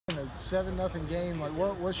7-0 game. Like,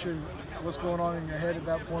 what's going on in your head at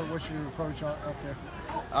that point? What's your approach up there?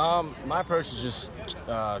 My approach is just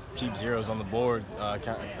keep zeros on the board,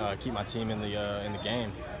 keep my team in the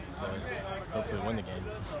game, so hopefully win the game.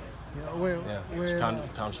 Just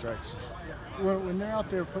pound strikes. When they're out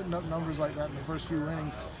there putting up numbers like that in the first few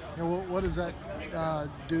innings, what does that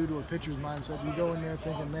do to a pitcher's mindset? Do you go in there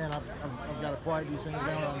thinking, man, I've got to quiet these things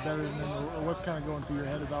down, I'm better than them, or what's kind of going through your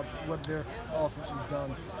head about what their offense has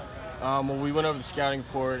done? Well, we went over the scouting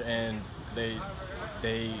report, and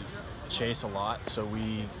they chase a lot, so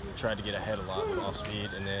we tried to get ahead a lot with off speed,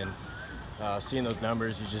 and then seeing those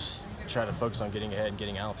numbers, you just try to focus on getting ahead and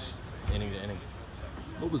getting outs inning to inning.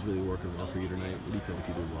 What was really working well for you tonight? What do you feel like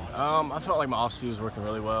you did well? I felt like my off speed was working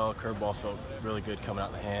really well. Curveball felt really good coming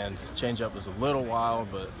out of the hand. Changeup was a little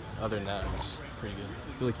wild, but other than that, it was pretty good.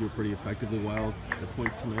 I feel like you were pretty effectively wild at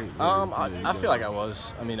points tonight. I feel like I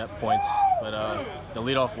was. I mean, at points, but the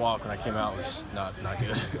leadoff walk when I came out was not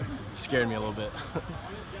good. It scared me a little bit.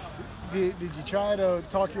 Did you try to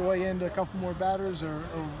talk your way into a couple more batters, or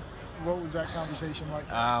what was that conversation like?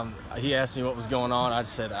 He asked me what was going on. I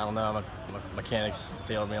just said, I don't know. My mechanics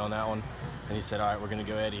failed me on that one. And he said, all right, we're going to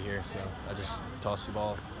go Eddie here. So I just tossed the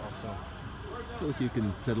ball off to him. I feel like you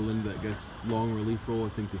can settle into that, long relief role. I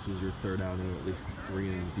think this was your third outing, at least 3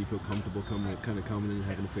 innings. Do you feel comfortable coming in and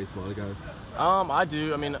having to face a lot of guys? I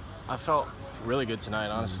do. I mean, I felt really good tonight,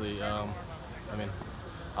 honestly. I mean,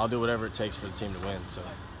 I'll do whatever it takes for the team to win. So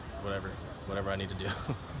whatever I need to do.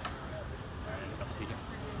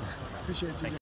 Appreciate you.